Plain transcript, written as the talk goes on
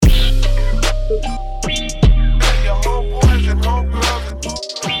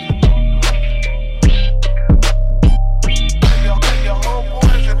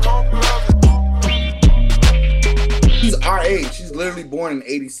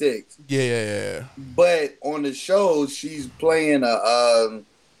86. Yeah. But on the show, she's playing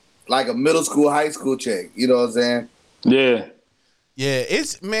like a middle school, high school chick. You know what I'm saying? Yeah. Yeah,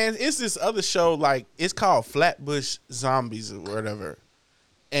 it's this other show, like, it's called Flatbush Zombies or whatever.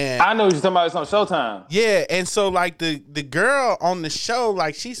 And I know what you're talking about. It's on Showtime. yeah, and so like the girl on the show,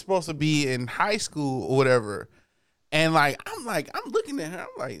 like, she's supposed to be in high school or whatever. And I'm looking at her, I'm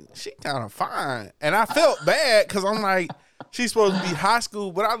like, she kind of fine. And I felt bad because I'm like, she's supposed to be high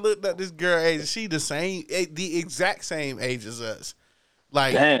school, but I looked at this girl age, she the exact same age as us.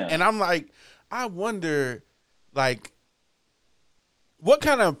 Like, damn. And I'm like, I wonder, like, what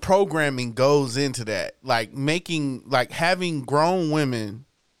kind of programming goes into that? Like having grown women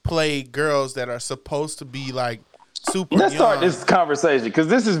play girls that are supposed to be like super Let's young. start this conversation because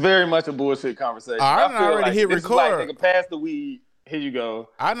this is very much a bullshit conversation. I done already like hit this record. Is like, nigga, pass the weed. Here you go.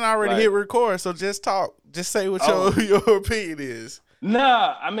 I done already hit record, so just talk. Just say what your opinion is.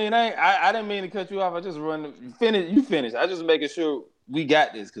 Nah, I mean, I didn't mean to cut you off. I just finish. You finish. I just making sure we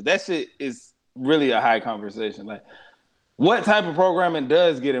got this because that shit is really a high conversation. Like, what type of programming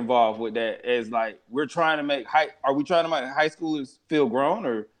does get involved with that? As like we're trying to make are we trying to make high schoolers feel grown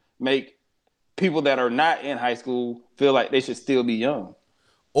or make people that are not in high school feel like they should still be young?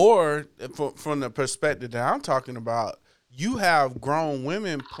 Or from the perspective that I'm talking about, you have grown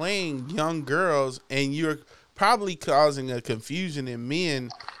women playing young girls, and you're probably causing a confusion in men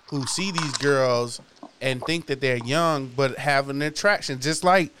who see these girls and think that they're young but have an attraction. Just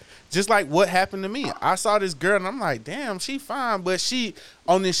like what happened to me. I saw this girl and I'm like, damn, she fine, but she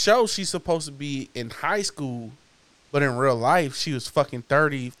on this show she's supposed to be in high school, but in real life she was fucking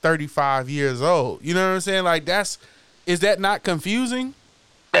 30, 35 years old. You know what I'm saying? Like, is that not confusing?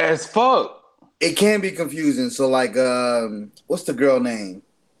 As fuck. It can be confusing. So like, what's the girl name?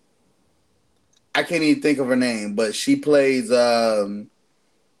 I can't even think of her name, but she plays on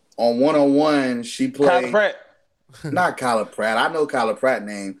 101. She plays Kyla Pratt. Not Kyla Pratt. I know Kyla Pratt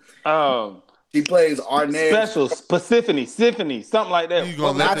name. Oh, she plays Arnett. Special, Symphony, something like that.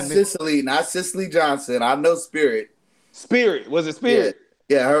 Not Cicely Johnson. I know Spirit. Spirit. Was it Spirit?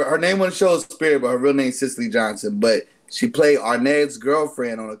 Yeah. Her name on the show is Spirit, but her real name is Cicely Johnson. But she played Arnett's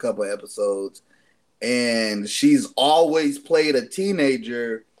girlfriend on a couple of episodes, and she's always played a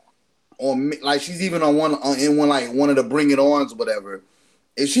teenager. Like she's even on one of the Bring It Ons or whatever.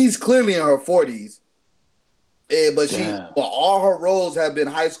 And she's clearly in her 40s. But all her roles have been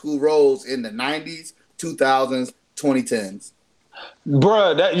high school roles in the 90s, 2000s, 2010s.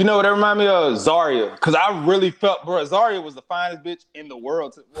 Bruh, you know what that remind me of? Zaria. Because I really felt, Zaria was the finest bitch in the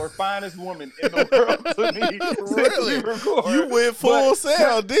world, or finest woman in the world to me. Really? You went full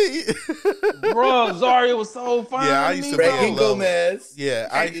sale, D. Bro, Zaria was so fine. Yeah, I used to Reagan Gomez.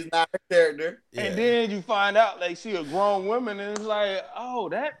 Yeah, is not her character. Yeah. And then you find out like she a grown woman, and it's like,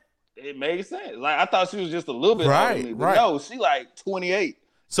 oh, it made sense. Like I thought she was just a little bit older than me, but no, she like 28.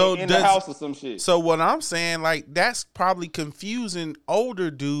 So in the house or some shit. So what I'm saying, like, that's probably confusing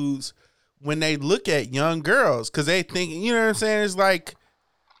older dudes when they look at young girls because they think, you know what I'm saying? It's like,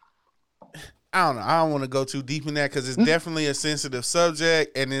 I don't know. I don't want to go too deep in that because it's definitely a sensitive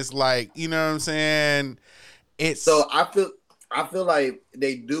subject, and it's like, you know what I'm saying? So I feel like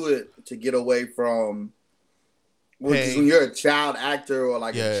they do it to get away from when you're a child actor or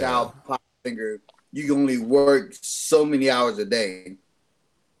like a child pop singer, you can only work so many hours a day.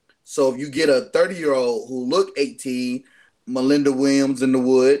 So if you get a 30-year-old who look 18, Melinda Williams in the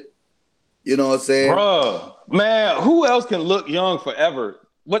Wood, you know what I'm saying? Bruh, man, who else can look young forever?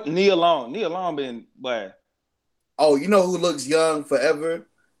 What, Nia Long? Nia Long been bad. Oh, you know who looks young forever?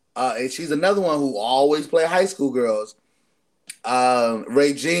 And she's another one who always play high school girls.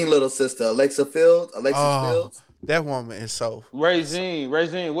 Regine little sister, Alexis Fields. That woman is so... Regine.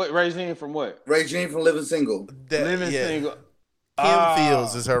 What? Regine from what? Regine from Living Single. Single. Kim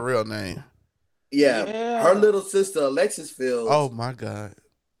Fields is her real name. Yeah. Her little sister, Alexis Fields. Oh, my God.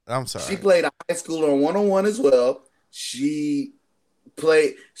 I'm sorry. She played a high schooler on 101 as well. She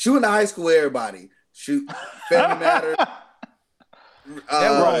went to high school with everybody. Family Matters.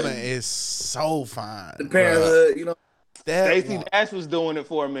 That woman is so fine. The Parenthood, you know. Stacey Dash was doing it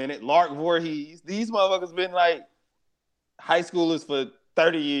for a minute. Lark Voorhees. These motherfuckers been like high schoolers for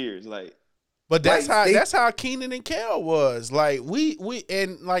 30 years. Like, but that's how Keenan and Kel was. Like we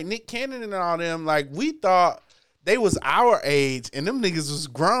and like Nick Cannon and all them, like we thought they was our age and them niggas was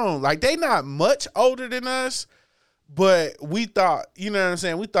grown. Like they not much older than us, but we thought, you know what I'm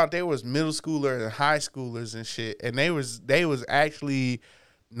saying? We thought they was middle schoolers and high schoolers and shit. And they was actually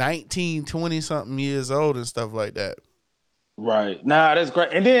 19, 20 something years old and stuff like that. Right. Nah, that's great.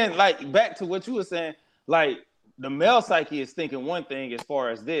 And then like back to what you were saying, like the male psyche is thinking one thing as far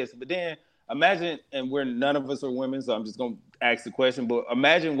as this, but then imagine, and we're none of us are women, so I'm just gonna ask the question, but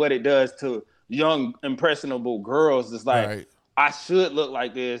imagine what it does to young impressionable girls. It's like, Right. I should look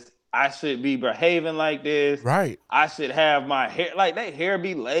like this. I should be behaving like this. Right. I should have my hair, like, they hair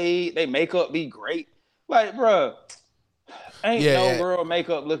be laid, they makeup be great. Like, bro, ain't no girl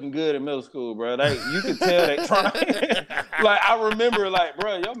makeup looking good in middle school, bro. Like, you can tell they trying. Like, I remember, like,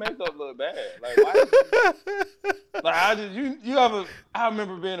 bro, your makeup look bad. Like, why did you, like, I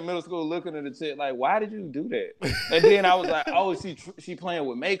remember being in middle school looking at the chick, like, why did you do that? And then I was like, oh, she playing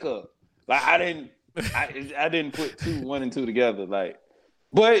with makeup. Like, I didn't put one and two together. Like,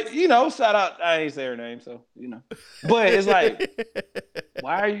 but, you know, shout out, I ain't say her name, so, you know. But it's like,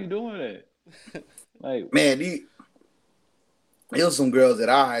 why are you doing that? Like, man, there was some girls at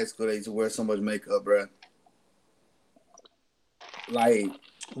our high school that used to wear so much makeup, bro. Like,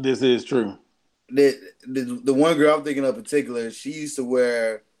 this is true. The one girl I'm thinking of in particular, she used to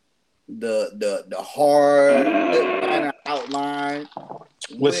wear the hard kind of outline.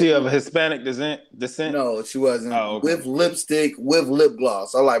 Was she of a Hispanic descent? No, she wasn't. Oh, okay. With lipstick, with lip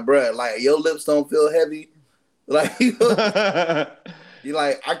gloss. I'm like, bro, like, your lips don't feel heavy. Like, you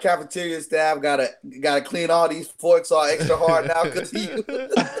like, our cafeteria staff gotta clean all these forks all extra hard now because you.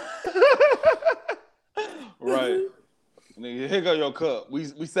 Right. Nigga, here go your cup. We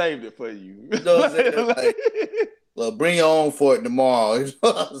saved it for you. You know what I'm saying? Like, look, bring your own fork tomorrow. You know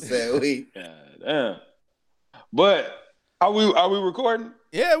what I'm saying? God damn. But are we recording?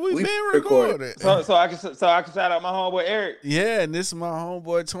 Yeah, we've been recording. So I can shout out my homeboy Eric. Yeah, and this is my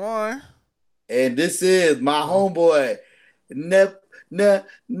homeboy Twan. And this is my homeboy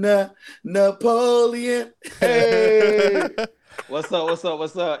Napoleon. Hey. What's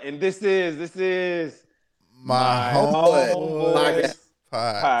up? And this is my homeboy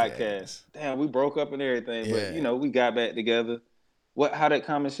podcast. Damn, we broke up and everything, but you know, we got back together. How that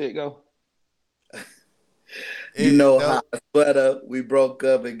common shit go? You know how sweater, we broke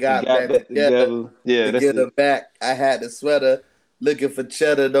up and got back together. Yeah, to get her back. I had the sweater looking for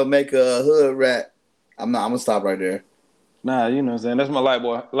cheddar, don't make her a hood rat. I'm gonna stop right there. Nah, you know what I'm saying? That's my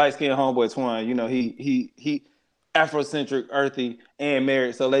light skinned homeboy Twan. You know, he Afrocentric, earthy, and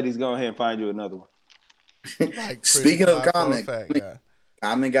married. So ladies, go ahead and find you another one. Like, speaking of Common,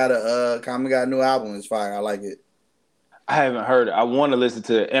 Common got a new album. It's fire. I like it. I haven't heard it. I want to listen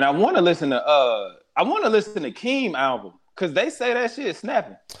to it, and I want to listen to Keem album because they say that shit is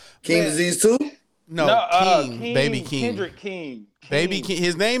snapping. Keem Disease too? No, Keem, Baby Keem. Kendrick Keem. Baby Keem.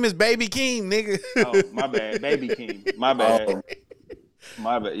 His name is Baby Keem, nigga. Oh, my bad. Baby Keem. My bad. Oh.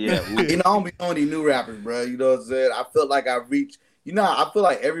 My bad. Yeah. You know, I don't be knowing these new rappers, bro. You know what I'm saying? I feel like I've reached, I feel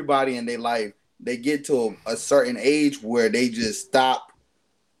like everybody in their life, they get to a certain age where they just stop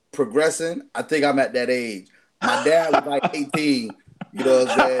progressing. I think I'm at that age. My dad was like 18. You know what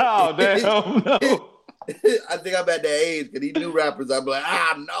I'm saying? Oh, damn, no. I think I'm at that age because these new rappers, I'm like,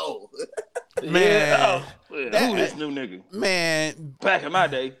 no. Man. Yeah. Oh, who this new nigga? Man. Back in my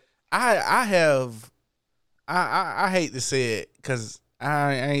day. I hate to say it because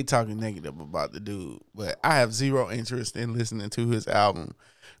I ain't talking negative about the dude, but I have zero interest in listening to his album.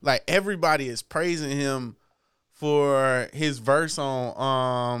 Like, everybody is praising him for his verse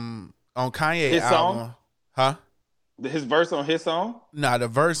on Kanye his album. Song? Huh? His verse on his song? Nah, the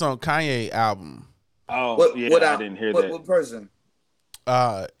verse on Kanye album. Oh, I didn't hear that. What person?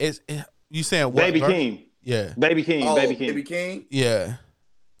 You saying what? Baby verse? King. Yeah. Baby King. Oh, Baby King. Baby King? Yeah.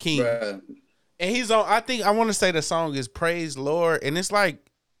 King. Bruh. And he's on, I want to say the song is Praise Lord. And it's like,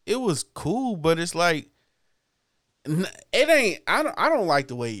 it was cool, but it's like, it ain't, I don't like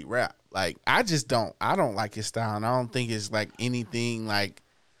the way he rap. Like, I don't like his style. And I don't think it's like anything like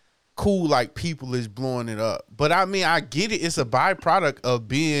cool, like people is blowing it up. But I mean, I get it. It's a byproduct of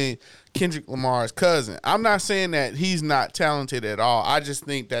being Kendrick Lamar's cousin. I'm not saying that he's not talented at all. I just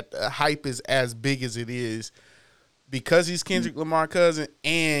think that the hype is as big as it is because he's Kendrick Lamar's cousin,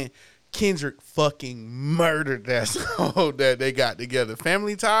 and Kendrick fucking murdered that song that they got together.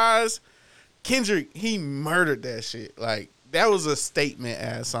 Family Ties, Kendrick, he murdered that shit. Like, that was a statement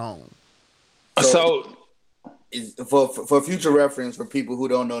ass song. So for future reference for people who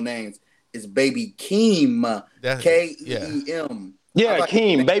don't know names, it's Baby Keem. Keem. Yeah,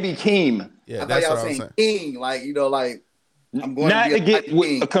 Keem, Baby Keem. Yeah, I that's thought what y'all I'm saying saying. King, like, like I'm going not to get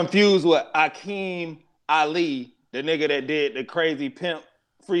King. confused with Akeem Ali, the nigga that did the crazy pimp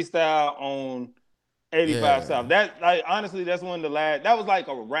freestyle on 85 South. That, like, honestly, that's one of the last. That was like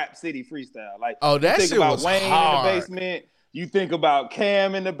a Rap City freestyle. Like, that you think shit about was Wayne hard. in the basement. You think about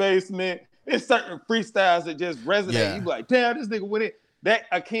Cam in the basement. There's certain freestyles that just resonate. Yeah. You be like, damn, this nigga went it. that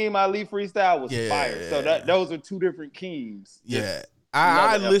Akeem Ali freestyle was Yeah. fire. So those are two different Keems. Yeah.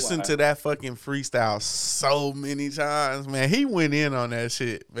 I Another listened FYI. to that fucking freestyle so many times, man. He went in on that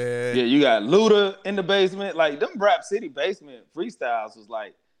shit, man. Yeah, you got Luda in the basement. Like them Rap City basement freestyles was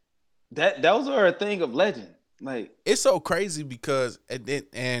like that. Those are a thing of legend. Like It's so crazy because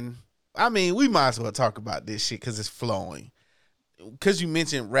and I mean, we might as well talk about this shit because it's flowing. Because you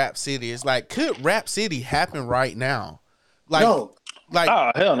mentioned Rap City, it's like, could Rap City happen right now? Like, No. like,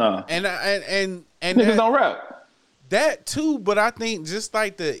 oh hell no, and niggas don't rap. that too. But I think just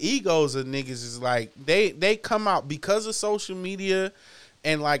like the egos of niggas is like they come out because of social media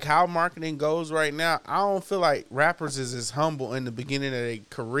and like how marketing goes right now. I don't feel like rappers is as humble in the beginning of their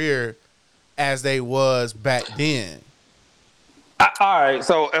career as they was back then. All right,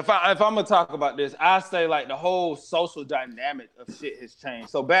 so if I'm gonna talk about this, I say like the whole social dynamic of shit has changed.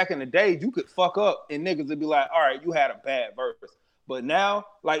 So back in the day, you could fuck up and niggas would be like, all right, you had a bad verse. But now,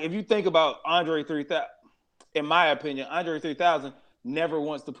 like if you think about Andre 3000, in my opinion, Andre 3000 never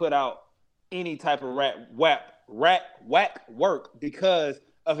wants to put out any type of whack work because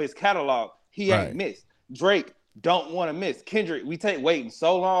of his catalog. He ain't missed. Drake don't want to miss. Kendrick, we waiting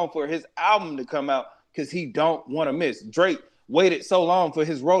so long for his album to come out because he don't want to miss. Drake waited so long for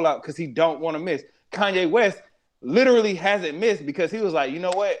his rollout because he don't want to miss. Kanye West literally hasn't missed because he was like, you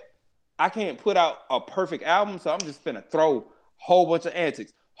know what? I can't put out a perfect album, so I'm just finna throw a whole bunch of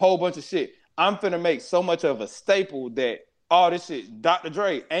antics, whole bunch of shit. I'm finna make so much of a staple that all this shit, Dr.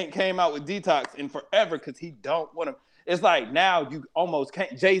 Dre ain't came out with Detox in forever because he don't want to. It's like now you almost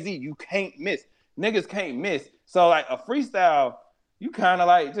can't, Jay-Z, you can't miss. Niggas can't miss. So like a freestyle, you kind of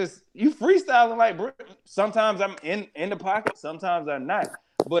like you freestyling like sometimes I'm in the pocket, sometimes I'm not.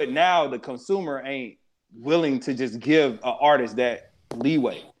 But now the consumer ain't willing to just give an artist that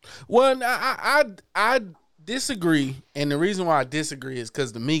leeway. Well, I disagree, and the reason why I disagree is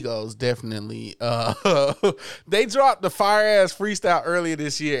because the Migos definitely they dropped the fire ass freestyle earlier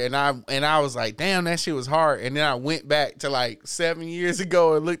this year, and I was like, damn, that shit was hard. And then I went back to like 7 years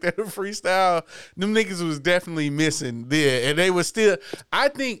ago and looked at the freestyle. Them niggas was definitely missing there, and they were still. I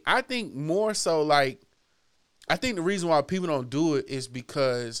think more so like, I think the reason why people don't do it is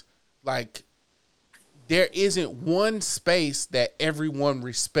because like there isn't one space that everyone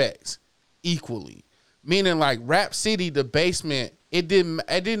respects equally. Meaning like Rap City, the basement, it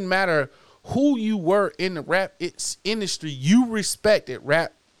didn't matter who you were in the rap industry, you respected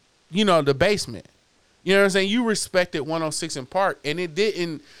rap, the basement. You know what I'm saying? You respected 106 in Park, and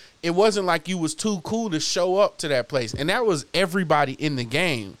it wasn't like you was too cool to show up to that place. And that was everybody in the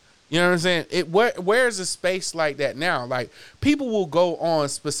game. You know what I'm saying? Where's a space like that now? Like people will go on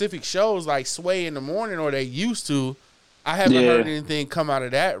specific shows like Sway in the Morning, or they used to. I haven't heard anything come out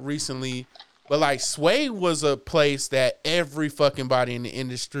of that recently. But like Sway was a place that every fucking body in the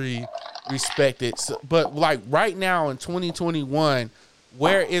industry respected. So, but like right now in 2021,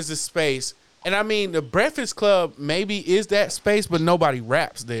 where is the space? And I mean, the Breakfast Club maybe is that space, but nobody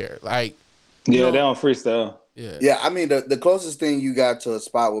raps there. Like, they don't freestyle. Yeah. I mean, the closest thing you got to a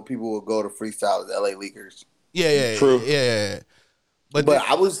spot where people will go to freestyle is LA Leakers. Yeah, true. Yeah. But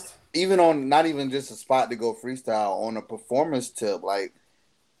I was even on not even just a spot to go freestyle, on a performance tip, like.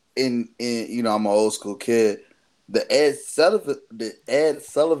 In I'm an old school kid. The Ed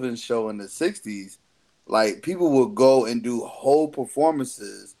Sullivan show in the 60s, like people would go and do whole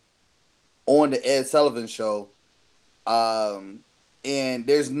performances on the Ed Sullivan show. And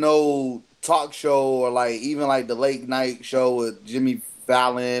there's no talk show or like even like the late night show with Jimmy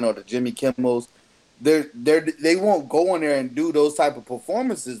Fallon or the Jimmy Kimmels. They won't go in there and do those type of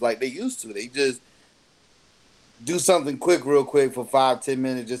performances like they used to. They just do something real quick for 5-10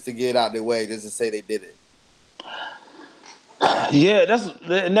 minutes just to get out their way, just to say they did it. Yeah,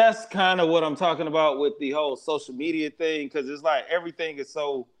 that's kind of what I'm talking about with the whole social media thing, because it's like everything is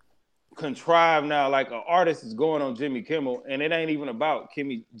so contrived now. Like an artist is going on Jimmy Kimmel, and it ain't even about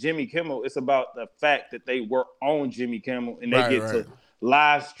Jimmy Kimmel. It's about the fact that they were on Jimmy Kimmel and they get to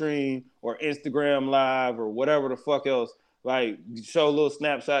live stream or Instagram live or whatever the fuck else. Like, show little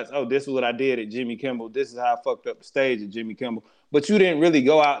snapshots. Oh, this is what I did at Jimmy Kimmel. This is how I fucked up the stage at Jimmy Kimmel. But you didn't really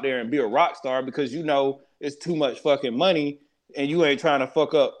go out there and be a rock star because it's too much fucking money, and you ain't trying to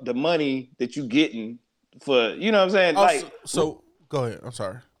fuck up the money that you getting for. You know what I'm saying? Oh, so go ahead. I'm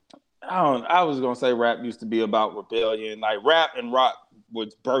sorry. I was gonna say rap used to be about rebellion. Like rap and rock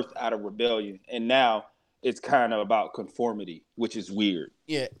was birthed out of rebellion, and now it's kind of about conformity, which is weird.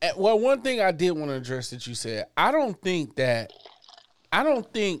 Yeah. Well, one thing I did want to address that you said, I don't think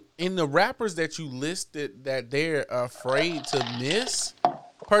in the rappers that you listed that they're afraid to miss,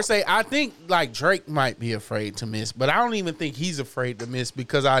 per se. I think like Drake might be afraid to miss, but I don't even think he's afraid to miss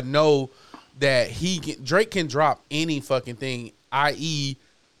because I know that Drake can drop any fucking thing, i.e.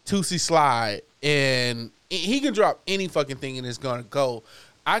 Tootsie Slide, and he can drop any fucking thing and it's gonna go.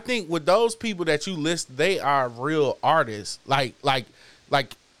 I think with those people that you list, they are real artists. Like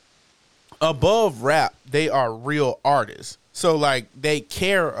above rap, they are real artists. So like they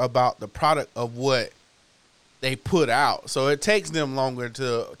care about the product of what they put out. So it takes them longer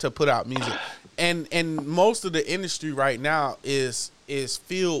to put out music. And most of the industry right now is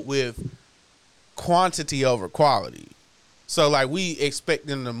filled with quantity over quality. So like we expect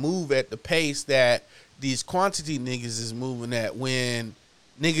them to move at the pace that these quantity niggas is moving at when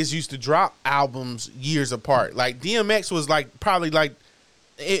niggas used to drop albums years apart. Like DMX was like probably like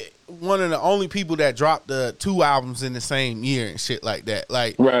one of the only people that dropped the 2 albums in the same year and shit like that.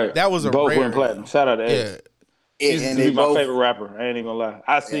 Like that was a both rare. went platinum. Shout out to X. He's and to they be my both, favorite rapper. I ain't even gonna lie.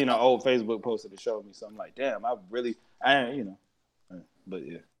 I seen an old Facebook post that showed me something like, damn, but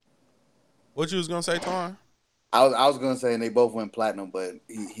yeah. What you was gonna say, Twan? I was gonna say, and they both went platinum, but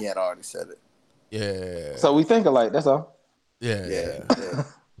he had already said it. Yeah. So we think alike. That's all. Yeah.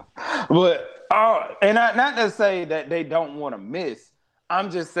 But and not to say that they don't want to miss. I'm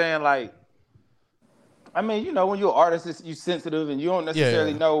just saying, like, I mean, you know, when you're an artist, you're sensitive and you don't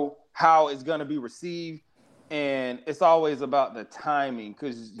necessarily know how it's gonna be received, and it's always about the timing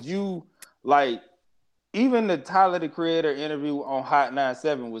because you like. Even the Tyler the Creator interview on Hot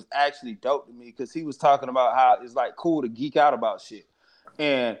 97 was actually dope to me because he was talking about how it's like cool to geek out about shit.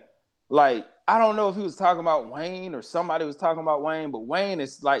 And like, I don't know if he was talking about Wayne or somebody was talking about Wayne, but Wayne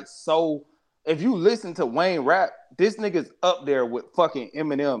is like so, if you listen to Wayne rap, this nigga's up there with fucking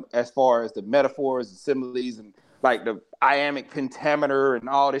Eminem as far as the metaphors and similes and like the iambic pentameter and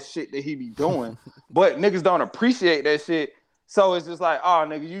all this shit that he be doing. But niggas don't appreciate that shit. So it's just like, oh,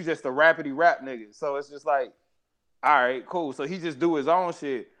 nigga, you just a rapidy rap nigga. So it's just like, all right, cool. So he just do his own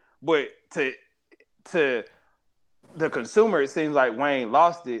shit. But to the consumer, it seems like Wayne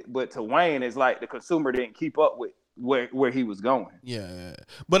lost it. But to Wayne, it's like the consumer didn't keep up with where he was going. Yeah.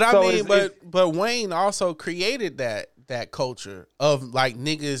 But I mean, but Wayne also created that culture of like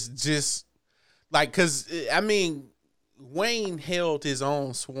niggas just like, cause I mean, Wayne held his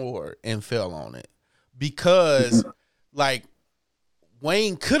own sword and fell on it because like,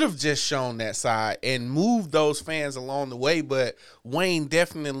 Wayne could have just shown that side and moved those fans along the way, but Wayne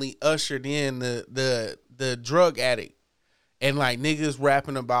definitely ushered in the drug addict and like niggas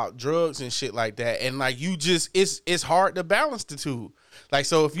rapping about drugs and shit like that. And like you just it's hard to balance the two. Like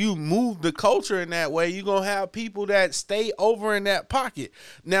so if you move the culture in that way, you're gonna have people that stay over in that pocket.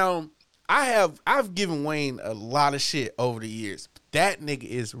 Now, I've given Wayne a lot of shit over the years. That nigga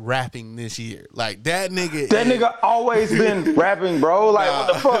is rapping this year. Like that nigga always been rapping, bro. Like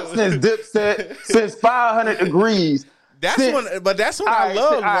what the fuck since Dipset, since 500 Degrees. That's when I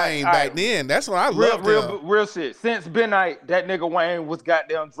loved Wayne back then. That's when I loved him. Real shit. Since Benite, that nigga Wayne was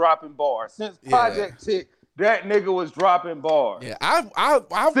goddamn dropping bars. Since Project Chick, that nigga was dropping bars. Yeah, I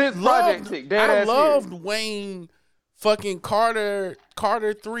loved Wayne. Fucking Carter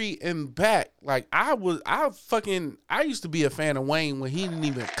 3 and back. Like I used to be a fan of Wayne when he didn't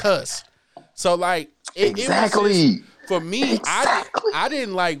even cuss. So like it was just, for me, I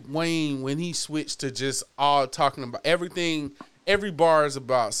didn't like Wayne when he switched to just all talking about everything. Every bar is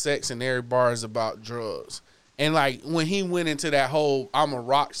about sex and every bar is about drugs. And like when he went into that whole I'm a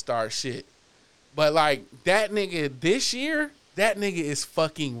rock star shit. But like that nigga this year, that nigga is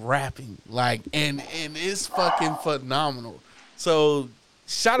fucking rapping, like, and it's fucking phenomenal. So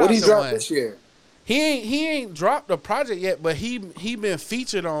shout out to Wayne. What he dropped this year? He ain't dropped a project yet, but he been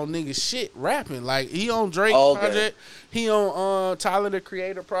featured on nigga shit rapping. Like he on Drake project, he on Tyler the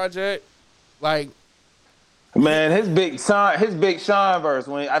Creator project. Like, man, his Big Sean verse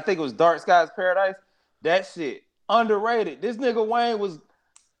when I think it was Dark Skies Paradise. That shit underrated. This nigga Wayne was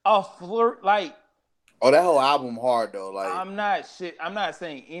a flirt like. Oh, that whole album hard though. Like I'm not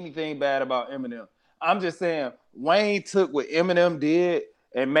saying anything bad about Eminem. I'm just saying Wayne took what Eminem did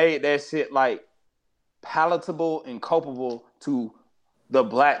and made that shit like palatable and culpable to the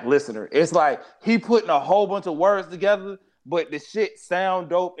black listener. It's like he putting a whole bunch of words together, but the shit sound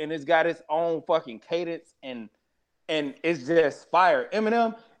dope and it's got its own fucking cadence and it's just fire.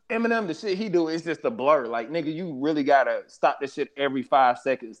 Eminem, the shit he do is just a blur. Like, nigga, you really gotta stop this shit every 5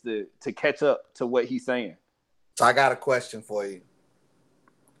 seconds to catch up to what he's saying. So I got a question for you.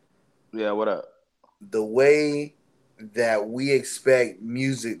 Yeah, what up? The way that we expect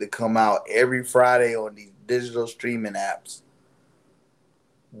music to come out every Friday on these digital streaming apps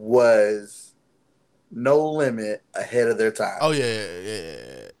was No Limit ahead of their time. Oh,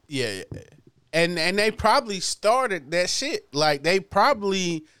 yeah. Yeah. And they probably started that shit. Like they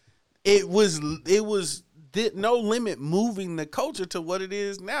probably it was did No Limit moving the culture to what it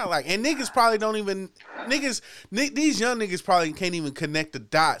is now. Like, and niggas probably don't even these young niggas probably can't even connect the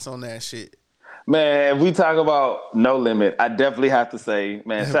dots on that shit. Man, if we talk about No Limit, I definitely have to say,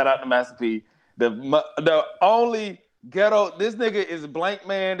 man, shout out to Master P. The only ghetto, this nigga is Blank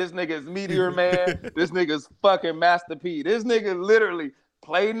Man, this nigga is Meteor Man, this nigga is fucking Master P. This nigga literally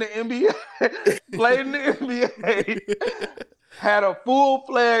played in the NBA, had a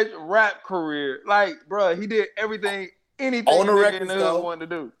full-fledged rap career. Like, bro, he did anything on the nigga record in the hood wanted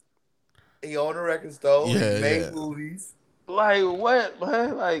to do. He owned the record store. Yeah, he made movies. Like, what,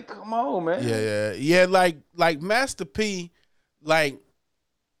 man? Like, come on, man. Yeah. Like Master P, like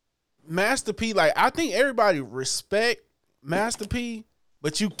I think everybody respect Master P,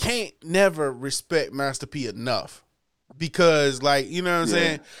 but you can't never respect Master P enough. Because, like, you know what I'm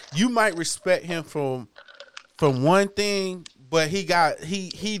saying? You might respect him from one thing, but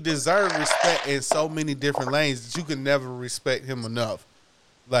he deserves respect in so many different lanes that you can never respect him enough.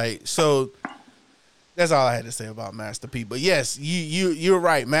 Like, so that's all I had to say about Master P. But yes, you're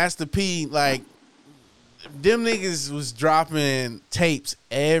right. Master P, like, them niggas was dropping tapes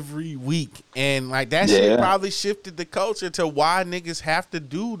every week. And like that shit probably shifted the culture to why niggas have to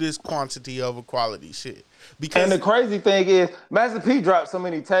do this quantity over quality shit. Because and the crazy thing is, Master P dropped so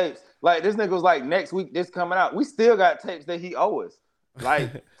many tapes. Like, this nigga was like, next week, this coming out. We still got tapes that he owes us.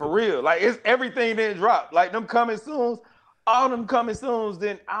 Like, for real. Like, it's everything didn't drop. Like, them coming soons, all them coming soons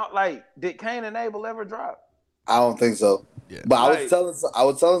didn't out. Like, did Cain and Abel ever drop? I don't think so. Yeah. But I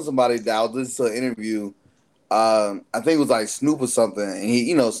was telling somebody that I was listening to an interview. I think it was like Snoop or something. And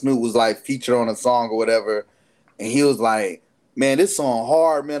he, Snoop was like featured on a song or whatever. And he was like, man, this song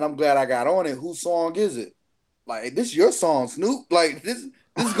hard, man. I'm glad I got on it. Whose song is it? Like, this your song, Snoop? Like, this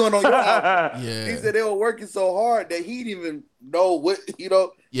is going on your album. Yeah. He said they were working so hard that he didn't even know what,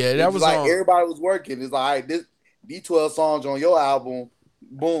 Yeah, that was like on. Everybody was working. It's like, all right, these 12 songs on your album,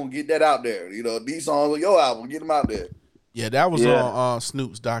 boom, get that out there. These songs on your album, get them out there. Yeah, that was on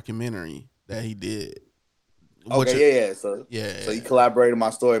Snoop's documentary that he did. Okay, So you collaborated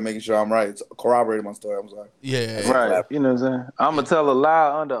my story, making sure I'm right. Corroborated my story. I'm sorry. Yeah, right. You know what I'm saying? I'm gonna tell a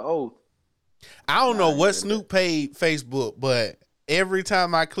lie under oath. I don't know what Snoop paid Facebook, but every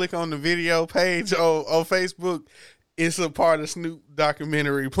time I click on the video page on Facebook, it's a part of Snoop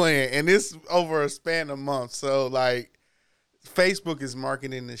documentary playing, and it's over a span of months. So like, Facebook is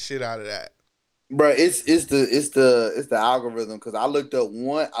marketing the shit out of that. Bro, it's the algorithm, because I looked at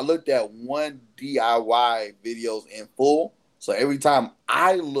one DIY videos in full. So every time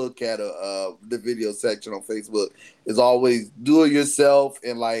I look at the video section on Facebook, it's always do it yourself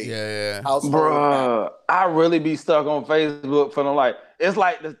and like household. Bro, I really be stuck on Facebook for like, it's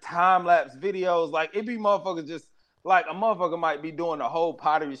like the time lapse videos. Like, it be motherfuckers just like, a motherfucker might be doing the whole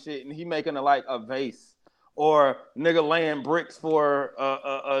pottery shit and he making a vase. Or nigga laying bricks for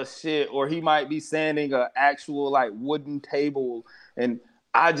a shit, or he might be sanding a actual like wooden table, and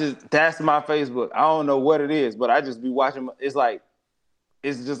that's my Facebook. I don't know what it is, but I just be watching. It's like,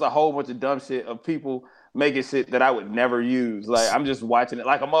 it's just a whole bunch of dumb shit of people making shit that I would never use. Like, I'm just watching it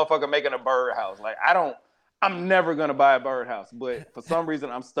like a motherfucker making a birdhouse. Like, I'm never gonna buy a birdhouse, but for some reason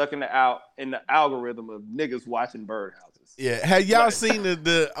I'm stuck in the algorithm of niggas watching birdhouses. Yeah, have y'all seen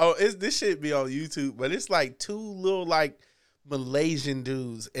this shit be on YouTube, but it's like two little like Malaysian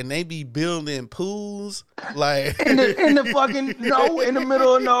dudes, and they be building pools like in the fucking in the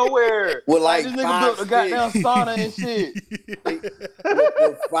middle of nowhere. With like this nigga built a goddamn sauna and shit.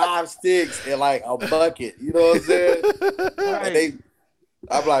 with 5 sticks and like a bucket. You know what I'm saying? Right.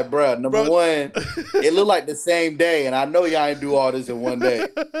 I'm like, bro, number one, it looked like the same day, and I know y'all ain't do all this in one day.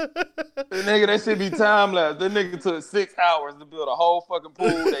 Nigga, that should be time lapse. That nigga took 6 hours to build a whole fucking pool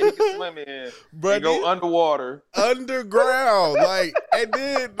that he can swim in and go underwater. Underground. Like, and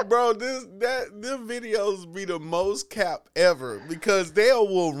then, bro, them videos be the most cap ever, because they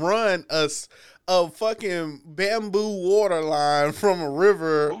will run a fucking bamboo water line from a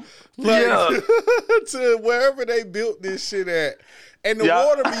river to wherever they built this shit at. And the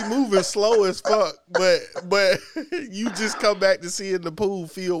water be moving slow as fuck, but you just come back to seeing the pool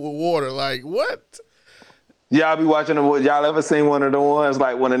filled with water. Like, what? Y'all be watching y'all ever seen one of the ones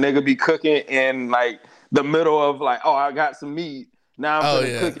like when a nigga be cooking in like the middle of like, oh, I got some meat. Now I'm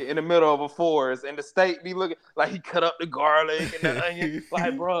gonna cook it in the middle of a forest, and the steak be looking like he cut up the garlic and the onion.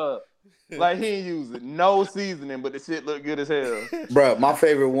 Like, bruh, like he ain't using no seasoning, but the shit look good as hell. Bruh, my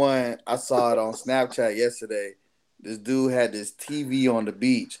favorite one, I saw it on Snapchat yesterday. This dude had this TV on the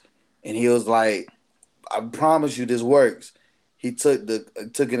beach, and he was like, I promise you this works. he took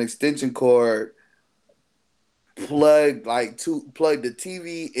an extension cord, plugged the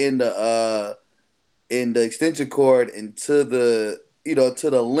TV in the extension cord into to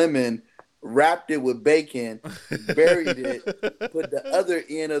the lemon, wrapped it with bacon, buried it, put the other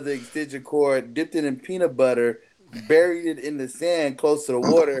end of the extension cord, dipped it in peanut butter, buried it in the sand close to the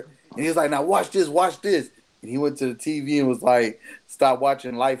water, and he was like, "Now watch this, watch this." And he went to the TV and was like, "Stop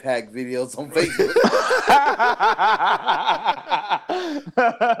watching life hack videos on Facebook."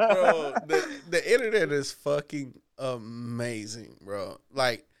 Bro, the internet is fucking amazing, bro.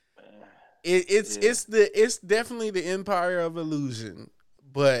 Like it's definitely the empire of illusion,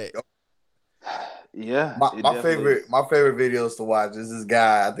 but yeah, my favorite videos to watch is this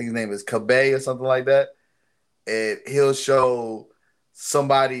guy. I think his name is Kabe or something like that, and he'll show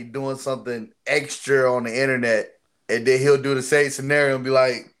somebody doing something extra on the internet, and then he'll do the same scenario and be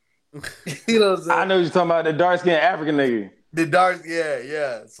like, you know what I'm saying? I know you're talking about the dark skinned African nigga. The dark,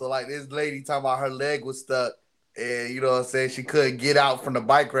 yeah. So like this lady talking about her leg was stuck, and you know what I'm saying, she couldn't get out from the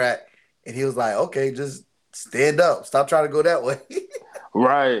bike rack, and he was like, "Okay, just stand up, stop trying to go that way."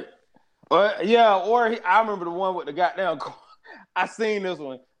 Right. I remember the one with the goddamn car. I seen this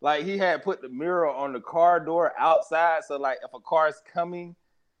one. Like he had put the mirror on the car door outside, so like if a car's coming,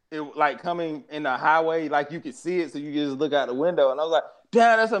 coming in the highway, like you could see it, so you can just look out the window. And I was like,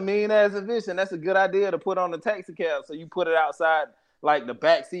 damn, that's a mean ass invention. That's a good idea to put on the taxi cab. So you put it outside, like the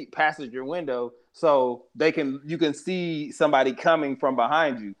backseat passenger window, so you can see somebody coming from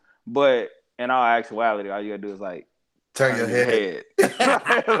behind you. But in all actuality, all you gotta do is like turn your head.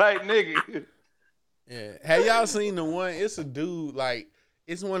 Like nigga. Yeah. Have y'all seen the one? It's a dude, like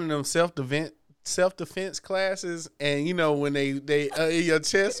it's one of them self-defense classes, and you know when they in your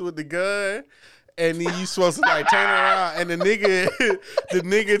chest with the gun, and then you supposed to like turn around, and the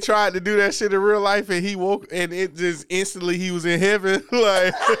nigga tried to do that shit in real life, and he woke, and it just instantly he was in heaven.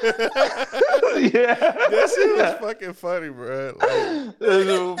 Like, yeah, that shit was fucking funny, bro. Like, that's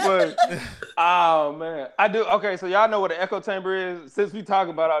so funny. Oh man, I do. Okay, so y'all know what an echo chamber is. Since we talk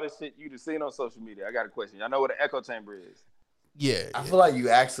about all this shit you just seen on social media, I got a question. Y'all know what an echo chamber is? Yeah, I feel like you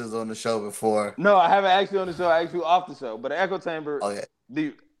asked us on the show before. No, I haven't asked you on the show. I asked you off the show. But an echo chamber. Oh yeah.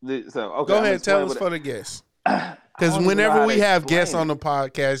 Okay. Go ahead, tell us for the guests. Because whenever we have guests on the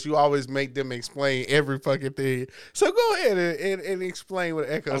podcast, you always make them explain every fucking thing. So go ahead and explain what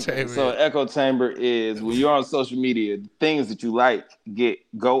echo chamber is. So an echo chamber is when you're on social media, things that you like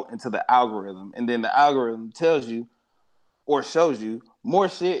go into the algorithm, and then the algorithm tells you or shows you more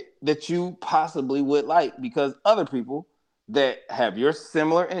shit that you possibly would like because other people that have your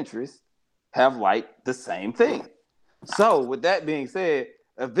similar interests have liked the same thing. So with that being said,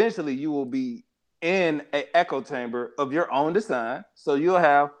 eventually you will be in an echo chamber of your own design. So you'll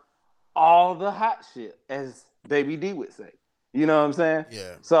have all the hot shit, as Baby D would say. You know what I'm saying?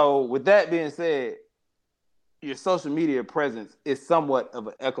 Yeah. So with that being said, your social media presence is somewhat of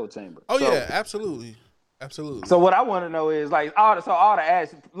an echo chamber. Oh yeah, absolutely. Absolutely. So what I want to know is like all the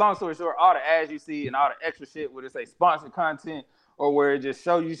ads, long story short, all the ads you see and all the extra shit where it say sponsored content or where it just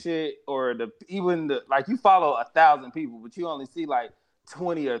show you shit or like you follow 1,000 people, but you only see like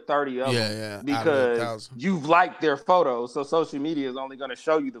 20 or 30 of them because you've liked their photos. So social media is only going to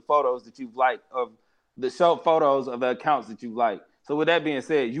show you the photos that you've liked of photos of the accounts that you like. So with that being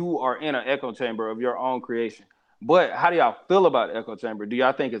said, you are in an echo chamber of your own creation. But how do y'all feel about the echo chamber? Do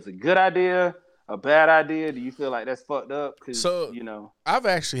y'all think it's a good idea? A bad idea? Do you feel like that's fucked up? So, I've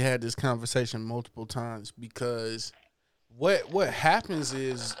actually had this conversation multiple times because what happens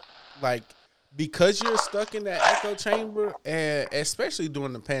is like because you're stuck in that echo chamber, and especially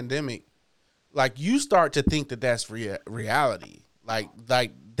during the pandemic, like you start to think that that's reality. Like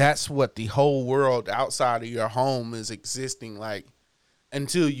that's what the whole world outside of your home is existing like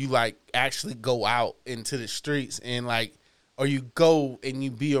until you like actually go out into the streets and like. Or you go and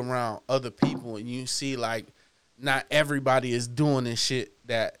you be around other people and you see like not everybody is doing this shit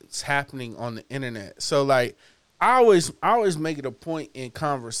that's happening on the internet. So like I always make it a point in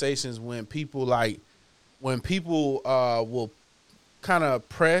conversations when people will kind of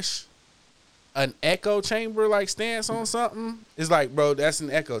press an echo chamber like stance on something. It's like, bro, that's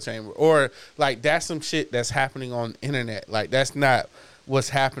an echo chamber. Or like that's some shit that's happening on the internet. Like that's not what's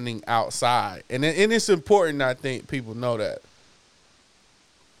happening outside. And it's important, I think, people know that.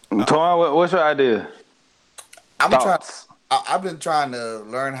 Twan, what's your idea? I've been trying to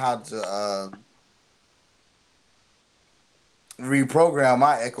learn how to reprogram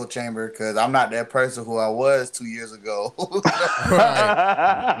my echo chamber because I'm not that person who I was 2 years ago.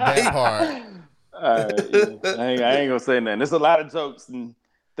 Right. That part. I ain't gonna say nothing. There's a lot of jokes and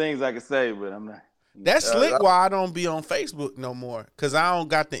things I can say, but I'm not. That's slick why I don't be on Facebook no more. Cause I don't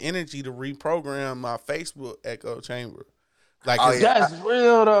got the energy to reprogram my Facebook echo chamber. Like that's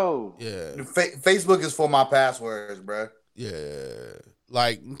real though. Yeah. Facebook is for my passwords, bro. Yeah.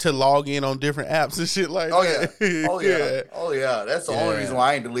 Like to log in on different apps and shit like that. Yeah. Oh yeah. Oh yeah. That's the only reason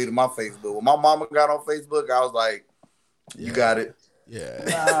why I ain't deleted my Facebook. When my mama got on Facebook, I was like, you got it. Yeah.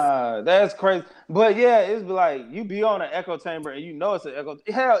 Nah, that's crazy. But yeah, it's like you be on an echo chamber and you know it's an echo.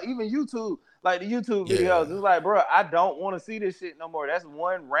 Hell, even YouTube, like the YouTube videos, it's like, bro, I don't want to see this shit no more. That's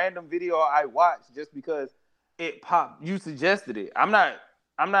one random video I watched just because it popped. You suggested it. I'm not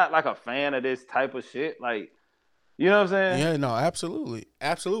like a fan of this type of shit. Like, you know what I'm saying? Yeah, no, absolutely.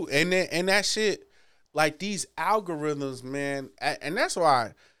 Absolutely. And that shit, like these algorithms, man, and that's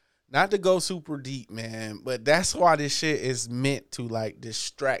why, not to go super deep, man, but that's why this shit is meant to like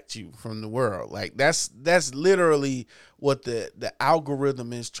distract you from the world. Like that's literally what the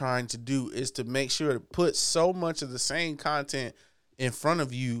algorithm is trying to do, is to make sure to put so much of the same content in front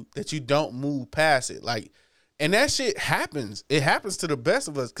of you that you don't move past it. Like, and that shit happens. It happens to the best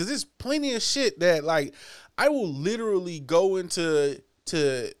of us, because there's plenty of shit that like I will literally go into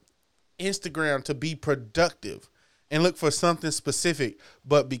Instagram to be productive and look for something specific,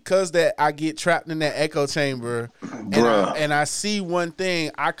 but because that I get trapped in that echo chamber and I see one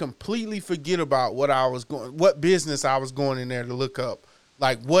thing, I completely forget about what business I was going in there to look up.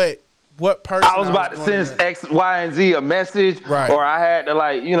 Like what person I was about to send X, Y, and Z a message, right, or I had to,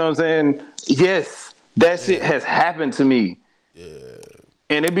 like, you know what I'm saying? Yes, that shit has happened to me. Yeah.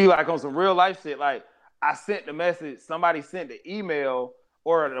 And it'd be like on some real life shit. Like I sent the message, somebody sent the email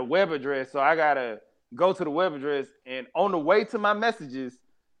or the web address, so I gotta go to the web address, and on the way to my messages,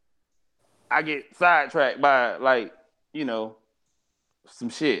 I get sidetracked by, like, you know, some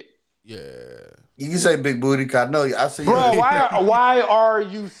shit. Yeah. You can say big booty, cause I know you. I see you. Bro, why are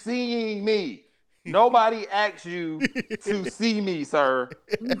you seeing me? Nobody asked you to see me, sir.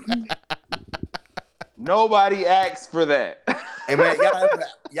 Nobody asked for that. Hey man,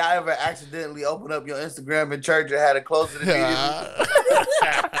 y'all ever accidentally open up your Instagram in church and had to close it immediately?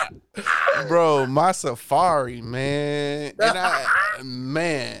 Bro, my Safari, man.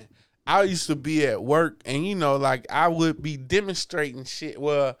 And I used to be at work, and you know, like I would be demonstrating shit.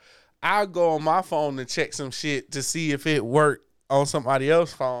 Well, I'll go on my phone to check some shit to see if it worked on somebody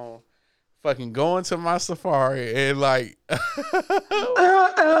else's phone. Fucking go into my Safari and like have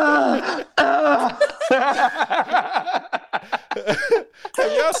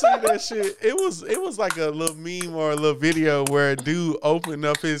y'all seen that shit? It was like a little meme or a little video where a dude opened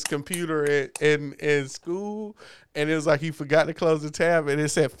up his computer in school, and it was like he forgot to close the tab, and it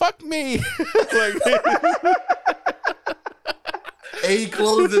said "fuck me." Like, and he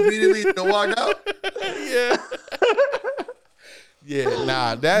closed immediately to walk out. Yeah. Yeah,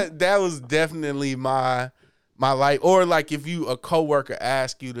 nah, that was definitely my life. Or like if a coworker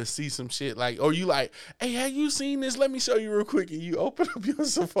asks you to see some shit, like, or you like, hey, have you seen this? Let me show you real quick. And you open up your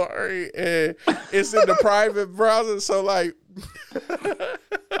Safari and it's in the private browser. So like,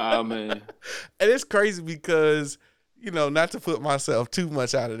 oh man, and it's crazy because, you know, not to put myself too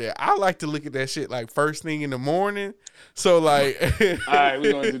much out of there, I like to look at that shit like first thing in the morning. So like, all right,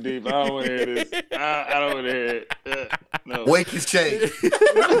 we're going too deep. I don't want to hear this. I don't want to hear it. No. Wake is change.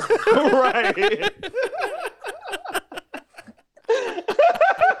 Right.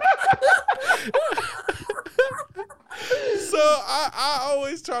 So I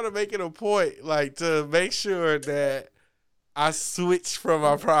always try to make it a point, like, to make sure that I switch from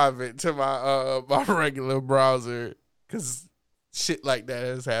my private to my my regular browser, because shit like that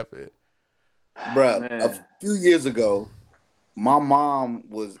has happened. Bruh, a few years ago, my mom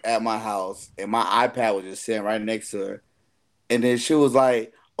was at my house and my iPad was just sitting right next to her. And then she was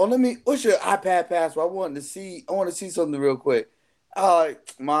like, "Oh, what's your iPad password? I want to see something real quick." Ma,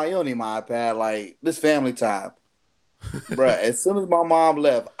 you don't need my iPad. Like, this family time. Bruh, as soon as my mom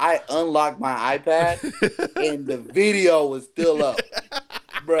left, I unlocked my iPad and the video was still up.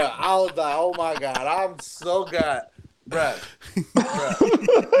 Bruh, I was like, oh my God, I'm so glad. Bruh.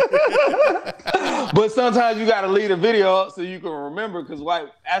 But sometimes you gotta leave the video up so you can remember, because like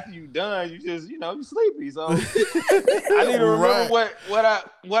after you done, you just, you know, you sleepy. So I need to remember what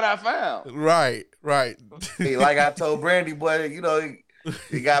I found. Right. Hey, like I told Brandy, boy, you know,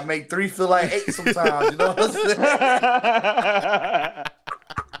 you gotta make 3 feel like 8 sometimes. You know what I'm saying?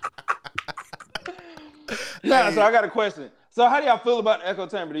 So I got a question. So how do y'all feel about the echo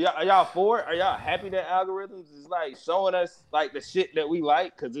chamber? Are y'all for it? Are y'all happy that algorithms is like showing us like the shit that we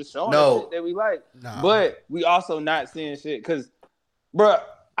like? Because it's showing us shit that we like. Nah. But we also not seeing shit. Because, bro,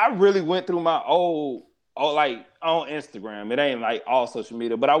 I really went through my old like on Instagram. It ain't like all social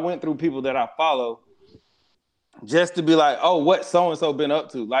media, but I went through people that I follow just to be like, oh, what so-and-so been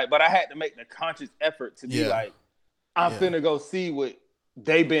up to? Like, but I had to make the conscious effort to be like, I'm finna go see what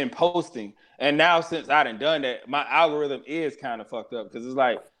they been posting. And now since I done that, my algorithm is kind of fucked up because it's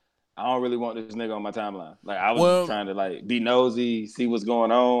like, I don't really want this nigga on my timeline. Like I was trying to like be nosy, see what's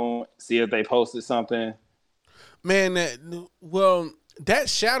going on, see if they posted something. Man, that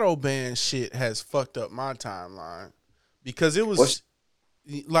shadow ban shit has fucked up my timeline because it was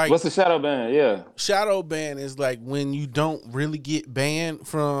what's the shadow ban? Yeah, shadow ban is like when you don't really get banned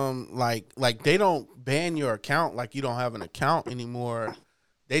from like they don't ban your account like you don't have an account anymore.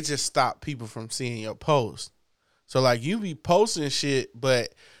 They just stop people from seeing your post. So like you be posting shit,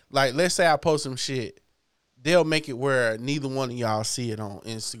 but like let's say I post some shit, they'll make it where neither one of y'all see it on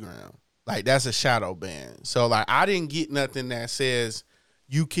Instagram. Like that's a shadow ban. So like I didn't get nothing that says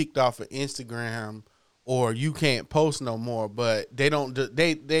you kicked off of Instagram or you can't post no more, but they don't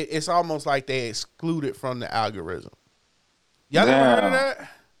they it's almost like they excluded from the algorithm. Y'all never heard of that?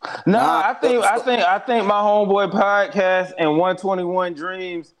 No, I think my homeboy podcast and 121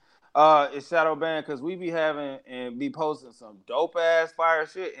 Dreams is shadow banned because we be having and be posting some dope ass fire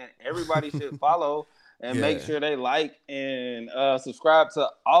shit, and everybody should follow and make sure they like and subscribe to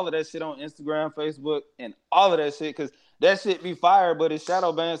all of that shit on Instagram, Facebook, and all of that shit because that shit be fire, but it's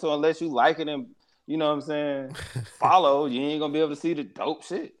shadow banned. So unless you like it and you know what I'm saying, follow, you ain't gonna be able to see the dope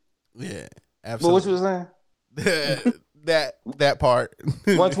shit. Yeah, absolutely. But what you was saying? that part.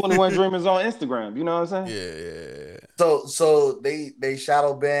 121 Dreamers on Instagram. You know what I'm saying? Yeah. So they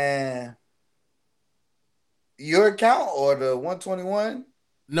shadow ban your account or the 121?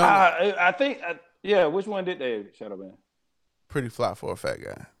 No, I think which one did they shadow ban? Pretty fly for a fat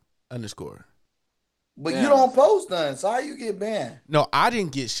guy _ But you don't post none, so how you get banned? No, I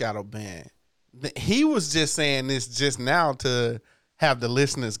didn't get shadow banned. He was just saying this just now to have the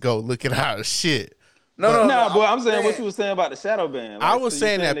listeners go look at our shit. No, but I'm saying what you were saying about the shadow ban. Like, I was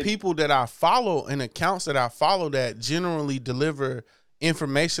saying that people that I follow and accounts that I follow that generally deliver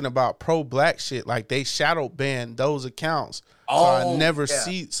information about pro-black shit, like they shadow ban those accounts. I never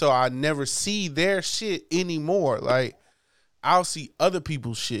see their shit anymore. Like I'll see other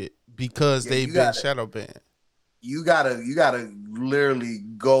people's shit because they've been shadow banned. You gotta literally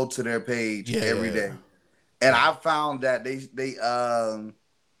go to their page every day. And I found that they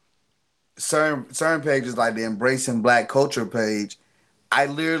certain pages like the Embracing Black Culture page, I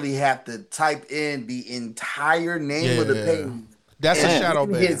literally have to type in the entire name of the page. That's a shadow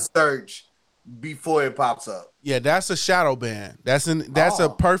ban. Hit search before it pops up. Yeah, that's a shadow ban. That's a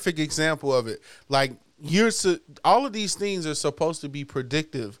perfect example of it. Like all of these things are supposed to be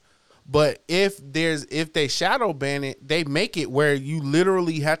predictive, but if they shadow ban it, they make it where you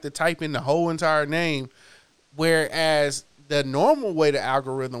literally have to type in the whole entire name, whereas the normal way the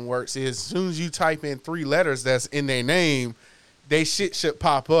algorithm works is as soon as you type in 3 letters that's in their name, they shit should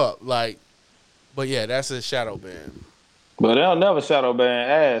pop up. Like, but yeah, that's a shadow ban. But they'll never shadow ban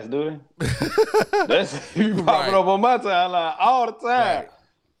ass, do they? That's you popping up on my timeline all the time. Right.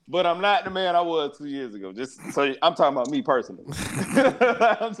 But I'm not the man I was 2 years ago. Just so I'm talking about me personally.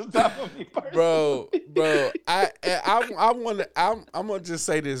 I'm just talking about me personally. Bro, I'm gonna just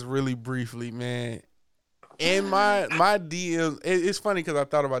say this really briefly, man. In my DMs, it's funny because I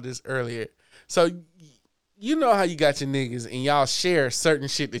thought about this earlier. So you know how you got your niggas and y'all share certain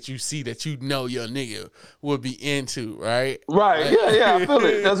shit that you see that you know your nigga would be into, right? Right. Yeah, I feel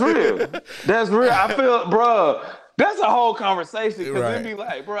it. That's real. That's real. I feel, bro, that's a whole conversation because it'd be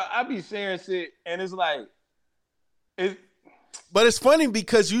like, bro, I be sharing shit and it's like, but it's funny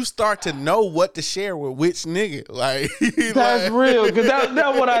because you start to know what to share with which nigga. Like that's real. Because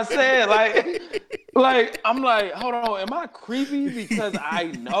that's what I said. Like I'm like, hold on, am I creepy because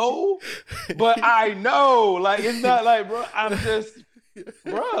I know? But I know. Like it's not like, bro, I'm just,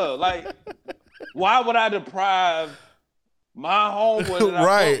 bro, like, why would I deprive my homeboy that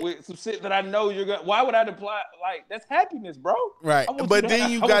I fuck with some shit that I know you're gonna? Why would I deprive? Like that's happiness, bro. Right. But then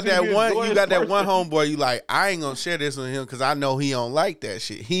you got that one homeboy. You like, I ain't gonna share this with him because I know he don't like that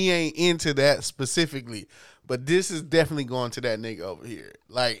shit. He ain't into that specifically. But this is definitely going to that nigga over here.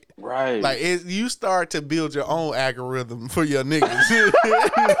 Like, right. Like you start to build your own algorithm for your niggas.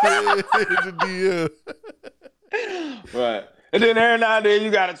 Right. And then every now and then you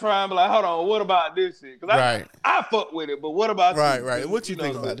gotta try and be like, hold on, what about this shit? Because I fuck with it, but what about this? Right. What you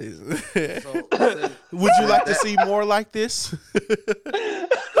think about this? Would you like to see more like this?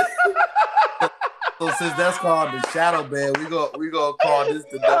 So since that's called the shadow ban, we go call this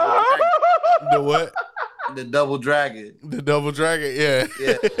the double. The what? The Double Dragon. The Double Dragon, yeah.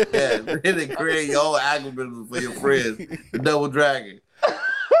 Yeah. Really create your own algorithm for your friends. The Double Dragon.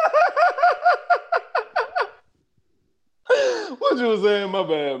 What you was saying? My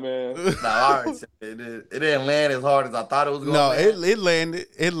bad, man. No, I already said it didn't land as hard as I thought it was going to land. No, it landed.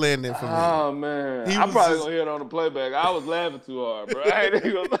 It landed for me. Oh, man. I'm probably going to hear it on the playback. I was laughing too hard, bro. I ain't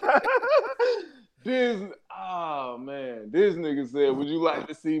even gonna lie. Oh, man. This nigga said, would you like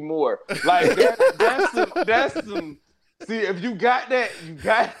to see more? Like, that's some. See, if you got that, you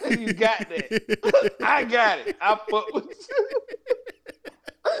got that. I got it. I fuck with you.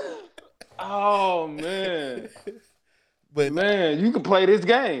 Oh, man. But man, you can play this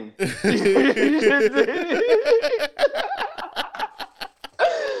game.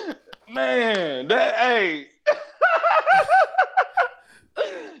 Man,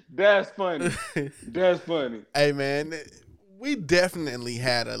 that's funny. That's funny. Hey, man, we definitely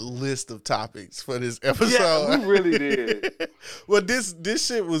had a list of topics for this episode. Yeah, we really did. Well, this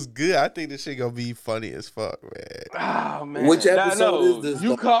shit was good. I think this shit gonna be funny as fuck, man. Oh, man. Which episode is this?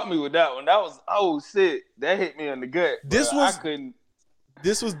 You caught me with that one. That was, oh, shit. That hit me in the gut. I couldn't.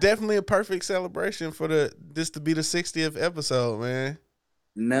 This was definitely a perfect celebration for this to be the 60th episode, man.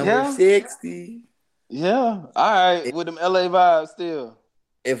 Number 60. Yeah. All right. With them LA vibes still.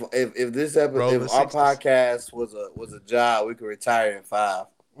 If this episode, if our podcast was a job, we could retire in 5.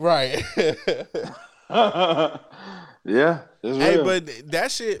 Right. Yeah, it's real. Hey, but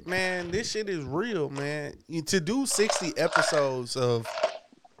that shit, man, this shit is real, man. To do 60 episodes of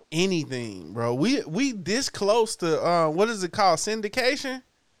anything, bro. We this close to what is it called? Syndication?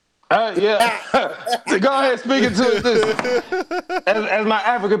 Yeah. So go ahead, speak into it. As my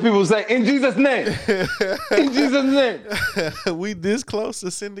African people say, in Jesus' name. In Jesus' name. We this close to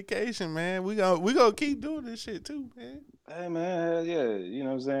syndication, man. We gonna keep doing this shit too, man. Hey man, yeah, you know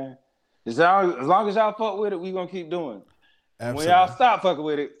what I'm saying? As long as y'all fuck with it, we gonna keep doing it. Absolutely. When y'all stop fucking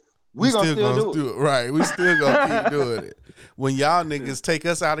with it, we gonna still do it. Right, we still gonna keep doing it. When y'all niggas take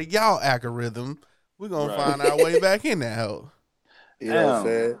us out of y'all algorithm, we gonna find our way back in that hole. You know what I'm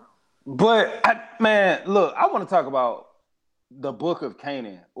saying? But man, look, I want to talk about the Book of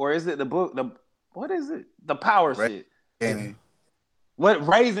Canaan, or is it what is it? The power shit. Canaan. What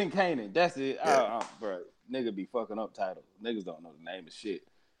Raising Canaan? That's it. Yeah. Bro, nigga be fucking up titles. Niggas don't know the name of shit.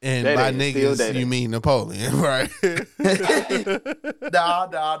 And by niggas, you mean Napoleon, right? No,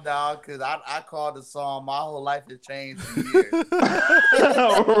 because I called the song "My Whole Life Has Changed in Years."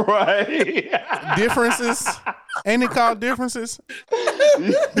 Right. Differences? Ain't it called Differences?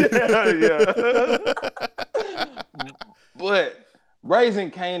 Yeah. But Raising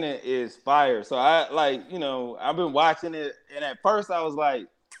Canaan is fire. So I've been watching it, and at first I was like,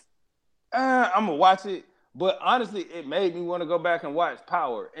 I'm gonna watch it. But honestly, it made me want to go back and watch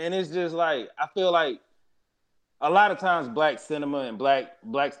Power. And it's just like, I feel like a lot of times black cinema and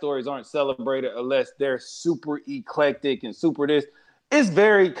black stories aren't celebrated unless they're super eclectic and super this. It's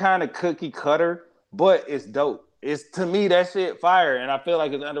very kind of cookie cutter, but it's dope. To me, that shit fire. And I feel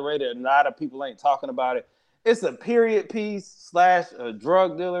like it's underrated. A lot of people ain't talking about it. It's a period piece / a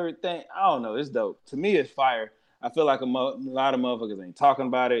drug dealer thing. I don't know. It's dope. To me, it's fire. I feel like a lot of motherfuckers ain't talking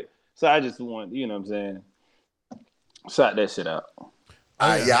about it. So I just want, you know what I'm saying? Shot that shit out.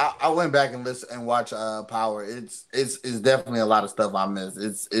 Yeah, I went back and listened and watched Power. It's definitely a lot of stuff I missed.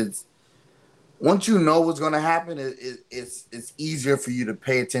 It's once you know what's gonna happen, it's easier for you to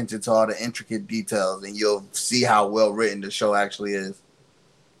pay attention to all the intricate details, and you'll see how well written the show actually is.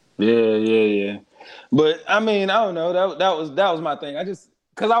 Yeah. But I mean, I don't know. That was my thing. It's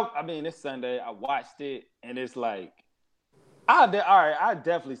Sunday. I watched it, and it's like, I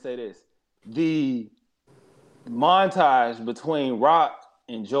definitely say this: the montage between Rock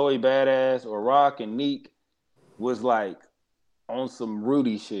and Joey Badass, or Rock and Neek, was like on some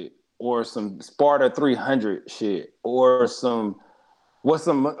Rudy shit, or some Sparta 300 shit, or some what's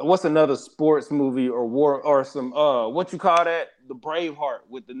another sports movie or war, or some what you call that, the Braveheart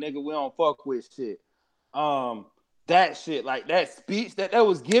with the nigga we don't fuck with shit. That shit, like that speech that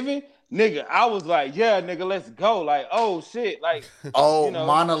was given, nigga, I was like, yeah, nigga, let's go. Like, oh shit, like,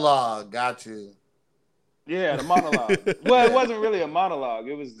 monologue, got you. Yeah, the monologue. Well, it wasn't really a monologue.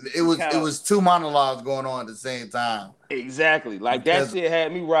 It was two monologues going on at the same time. Exactly. Like that shit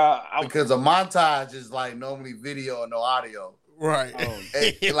had me riled. Because a montage is like normally video and no audio. Right.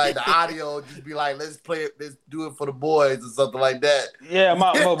 And like the audio just be like, let's play it, let's do it for the boys or something like that. Yeah,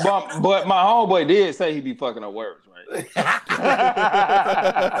 but my homeboy did say he be fucking up words, right?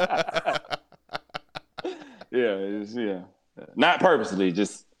 Yeah. Not purposely,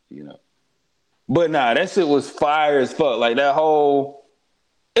 just, you know. But nah, that shit was fire as fuck. Like that whole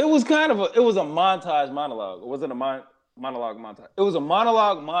It was kind of a montage monologue. It wasn't a monologue montage. It was a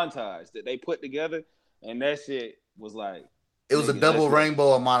monologue montage that they put together, and that shit was like, It was a double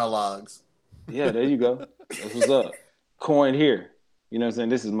rainbow of monologues. Yeah, there you go. That's what's up. Coined here. You know what I'm saying?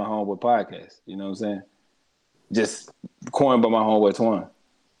 This is my homeboy podcast. You know what I'm saying? Just coined by my homeboy Twan.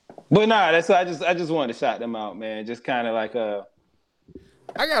 But nah, that's I just wanted to shout them out, man. Just kind of like I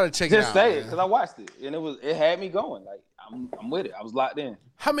gotta check it out. Just say it because I watched it and it had me going. Like I'm with it. I was locked in.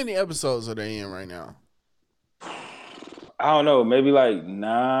 How many episodes are they in right now? I don't know. Maybe like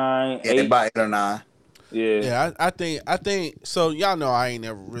 9, 8. About 8 or 9. Yeah. I think so. Y'all know I ain't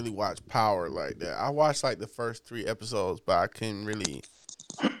never really watched Power like that. I watched like the first 3 episodes, but I couldn't really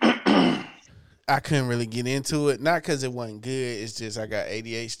get into it. Not because it wasn't good. It's just I got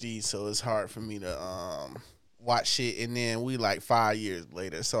ADHD, so it's hard for me to watch shit. And then we like 5 years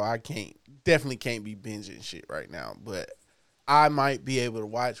later, so I definitely can't be binging shit right now. But I might be able to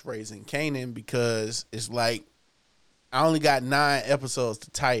watch Raising Kanan because it's like I only got 9 episodes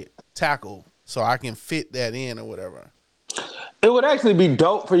to tackle, so I can fit that in or whatever. It would actually be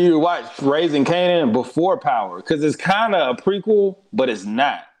dope for you to watch Raising Kanan before Power because it's kind of a prequel, but it's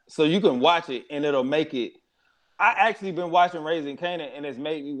not. So you can watch it and it'll make it. I actually been watching Raising Kanan and it's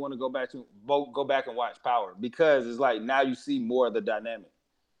made me want to go back and watch Power because it's like now you see more of the dynamic.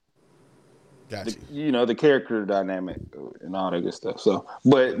 Gotcha. The character dynamic and all that good stuff. So,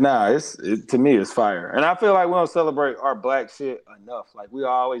 but nah, to me it's fire, and I feel like we don't celebrate our black shit enough. Like we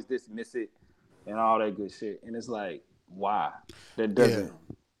always dismiss it and all that good shit, and it's like why that doesn't.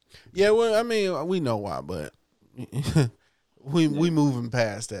 Yeah, well, I mean, we know why, but we moving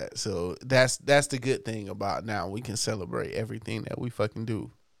past that. So that's the good thing about now. We can celebrate everything that we fucking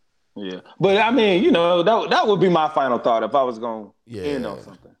do. Yeah, but I mean, that would be my final thought if I was going to end on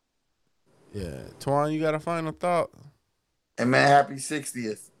something. Yeah. Twan, you got a final thought? And man, happy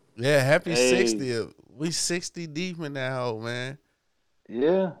 60th. Yeah, happy 60th. We 60 deep in that hole, man.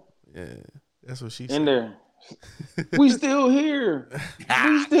 Yeah. Yeah. That's what she said. In there. We still here.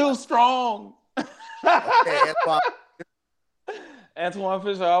 We still strong. Antoine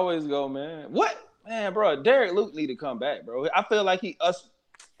Fisher always go, man. What? Man, bro, Derek Luke need to come back, bro. I feel like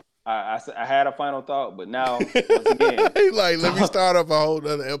I had a final thought, but now once again, he like, let me start up a whole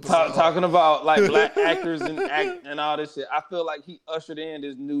other episode. Talking about like black actors and all this shit. I feel like he ushered in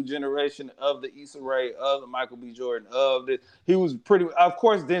this new generation of the Issa Rae, of the Michael B. Jordan, of this. He was of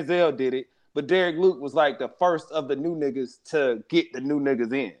course Denzel did it, but Derek Luke was like the first of the new niggas to get the new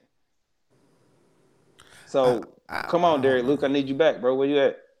niggas in. So come on, Derek Luke, I need you back, bro. Where you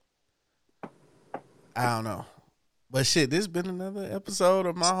at? I don't know. But shit, this been another episode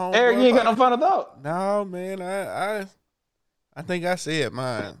of my home. Eric, you ain't got no final thought? No, man. I think I said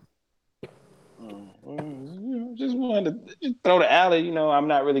mine. Just wanted to just throw the alley. I'm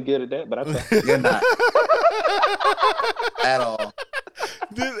not really good at that, but I thought You're not at all.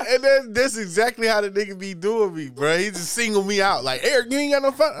 That's exactly how the nigga be doing me, bro. He just single me out. Like, Eric, you ain't got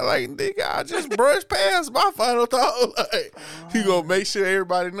no fun. Like, nigga, I just brushed past my final thought. Like, he gonna make sure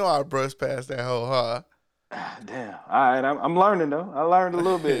everybody know I brushed past that whole, huh? Damn. All right, I'm learning though. I learned a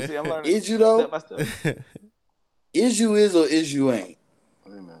little bit. See, I'm learning. Is you though? Step by step. Is you is or is you ain't?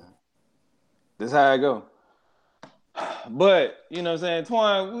 Hey, man. This is how I go. But you know what I'm saying,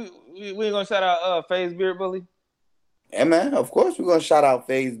 Twan, we ain't gonna shout out FaZe Beard Bully. Yeah, man. Of course we're gonna shout out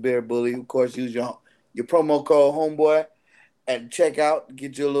FaZe Beard Bully. Of course, use your promo code homeboy at checkout to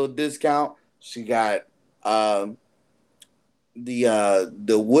get you a little discount. She got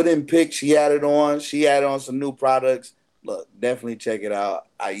the wooden pick she added on. She added on some new products. Look, definitely check it out.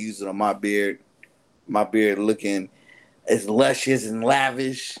 I use it on my beard. My beard looking as luscious and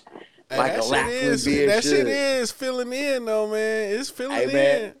lavish. Hey, like a Lackland beard. That shit is filling in though, man. It's filling in.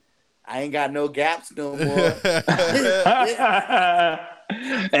 Man, I ain't got no gaps no more.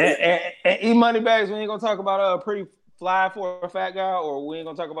 and E-Money Bags, we ain't gonna talk about Pretty Fly for a Fat Guy, or we ain't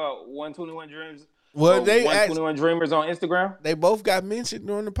gonna talk about 121 Dreams. Well, they 121 Dreamers on Instagram. They both got mentioned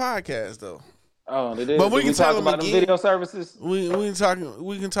during the podcast though. Oh, they did. But we can talk about them video services. We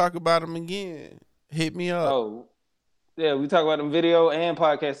can talk about them again. Hit me up. Oh, yeah, we talk about them video and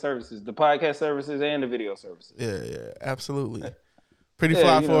podcast services, the podcast services and the video services. Yeah, absolutely. Pretty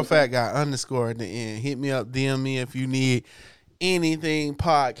Fly for a Fat Guy _at the end. Hit me up, DM me if you need anything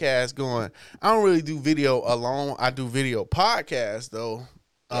podcast going. I don't really do video alone. I do video podcast though.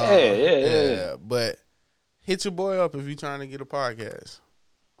 Yeah. But hit your boy up if you're trying to get a podcast.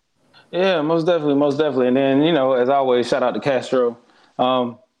 Yeah, most definitely. And then, as always, shout out to Castro.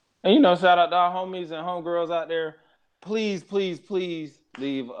 And, shout out to our homies and homegirls out there. Please, please, please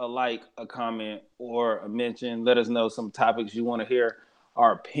leave a like, a comment, or a mention. Let us know some topics you want to hear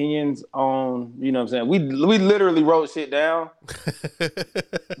our opinions on, you know what I'm saying? We literally wrote shit down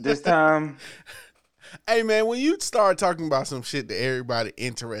this time. Hey, man, when you start talking about some shit that everybody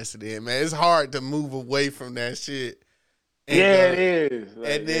interested in, man, it's hard to move away from that shit. And, it is. Like,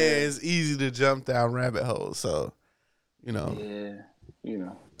 and then it's easy to jump down rabbit holes. So, you know. Yeah, you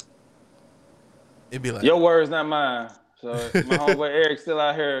know. It'd be like, your words, not mine. So my homeboy Eric still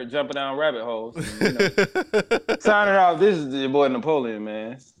out here jumping down rabbit holes. And, you know. Signing off, this is your boy Napoleon,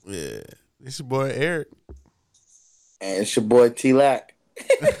 man. Yeah, it's your boy Eric. And it's your boy T-Lac.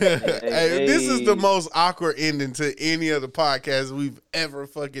 Hey, this is the most awkward ending to any of the podcasts we've ever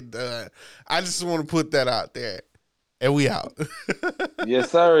fucking done. I just want to put that out there. And we out. Yes,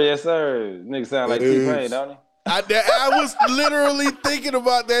 sir. Yes, sir. Nigga sound like T-Pain, don't he? I was literally thinking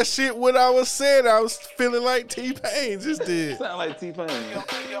about that shit when I was saying I was feeling like T-Pain just did. Sound like T-Pain.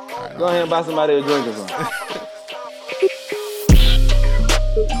 Go ahead and buy somebody a drink or something.